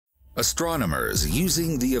Astronomers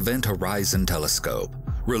using the Event Horizon Telescope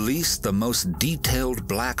released the most detailed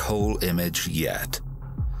black hole image yet.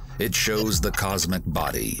 It shows the cosmic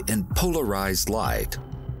body in polarized light.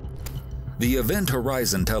 The Event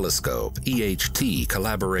Horizon Telescope EHT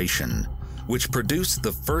Collaboration, which produced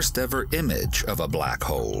the first ever image of a black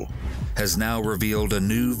hole, has now revealed a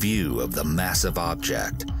new view of the massive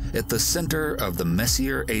object at the center of the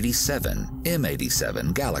Messier 87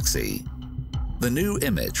 M87 galaxy. The new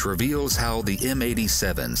image reveals how the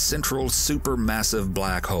M87 central supermassive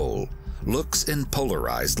black hole looks in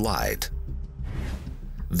polarized light.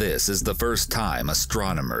 This is the first time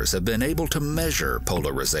astronomers have been able to measure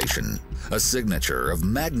polarization, a signature of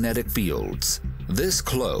magnetic fields, this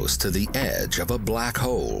close to the edge of a black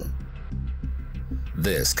hole.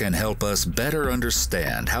 This can help us better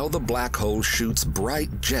understand how the black hole shoots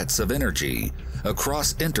bright jets of energy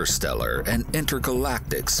across interstellar and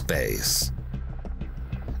intergalactic space.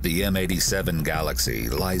 The M87 galaxy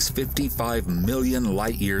lies 55 million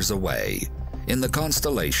light-years away in the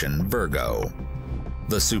constellation Virgo.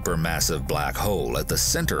 The supermassive black hole at the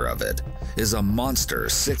center of it is a monster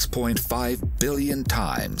 6.5 billion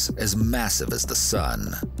times as massive as the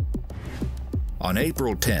Sun. On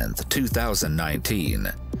April 10,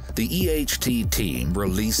 2019, the EHT team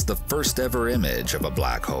released the first ever image of a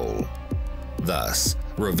black hole, thus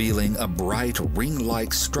revealing a bright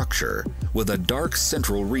ring-like structure with a dark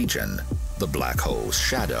central region, the black hole's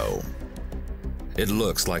shadow. It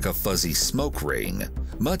looks like a fuzzy smoke ring,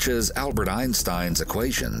 much as Albert Einstein's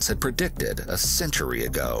equations had predicted a century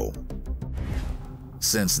ago.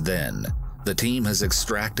 Since then, the team has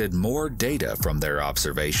extracted more data from their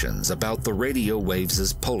observations about the radio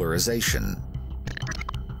waves' polarization.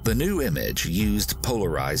 The new image used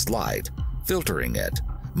polarized light, filtering it,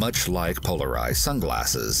 much like polarized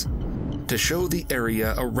sunglasses, to show the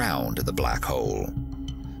area around the black hole.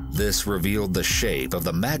 This revealed the shape of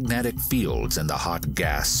the magnetic fields in the hot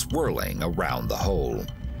gas swirling around the hole.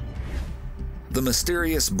 The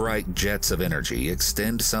mysterious bright jets of energy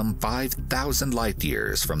extend some 5,000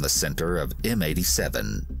 light-years from the center of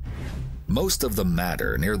M87. Most of the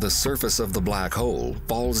matter near the surface of the black hole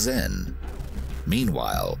falls in.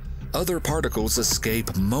 Meanwhile, other particles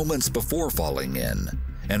escape moments before falling in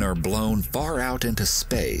and are blown far out into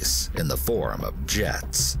space in the form of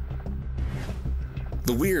jets.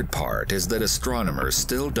 The weird part is that astronomers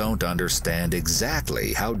still don't understand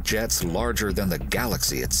exactly how jets larger than the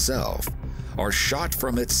galaxy itself are shot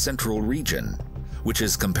from its central region, which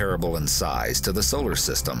is comparable in size to the solar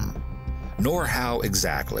system, nor how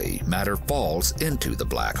exactly matter falls into the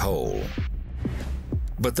black hole.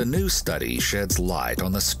 But the new study sheds light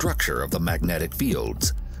on the structure of the magnetic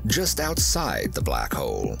fields just outside the black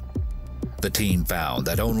hole. The team found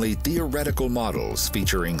that only theoretical models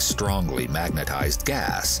featuring strongly magnetized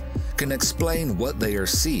gas can explain what they are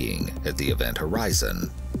seeing at the event horizon.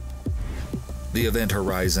 The Event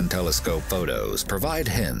Horizon Telescope photos provide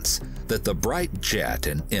hints that the bright jet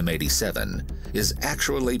in M87 is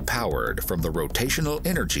actually powered from the rotational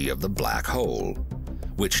energy of the black hole,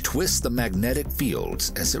 which twists the magnetic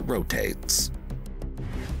fields as it rotates.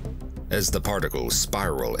 As the particles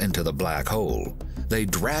spiral into the black hole, they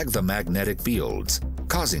drag the magnetic fields,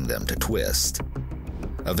 causing them to twist.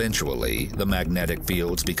 Eventually, the magnetic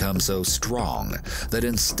fields become so strong that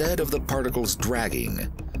instead of the particles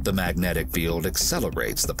dragging, the magnetic field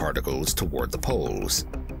accelerates the particles toward the poles.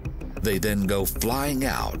 They then go flying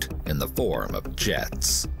out in the form of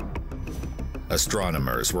jets.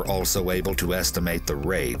 Astronomers were also able to estimate the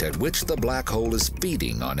rate at which the black hole is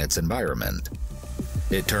feeding on its environment.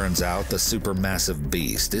 It turns out the supermassive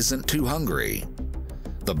beast isn't too hungry.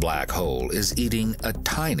 The black hole is eating a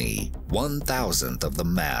tiny 1,000th of the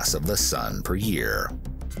mass of the Sun per year.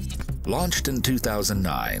 Launched in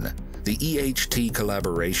 2009, the EHT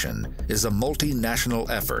Collaboration is a multinational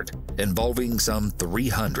effort involving some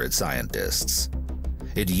 300 scientists.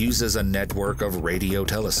 It uses a network of radio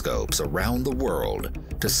telescopes around the world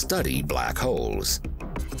to study black holes.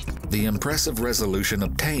 The impressive resolution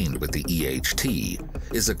obtained with the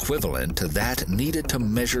EHT is equivalent to that needed to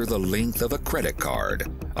measure the length of a credit card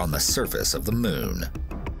on the surface of the Moon.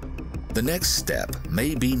 The next step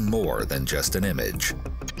may be more than just an image.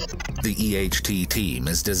 The EHT team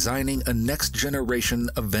is designing a next-generation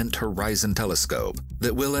Event Horizon telescope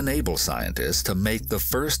that will enable scientists to make the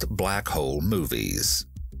first black hole movies.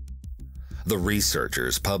 The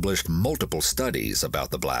researchers published multiple studies about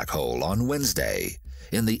the black hole on Wednesday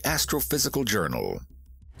in the Astrophysical Journal.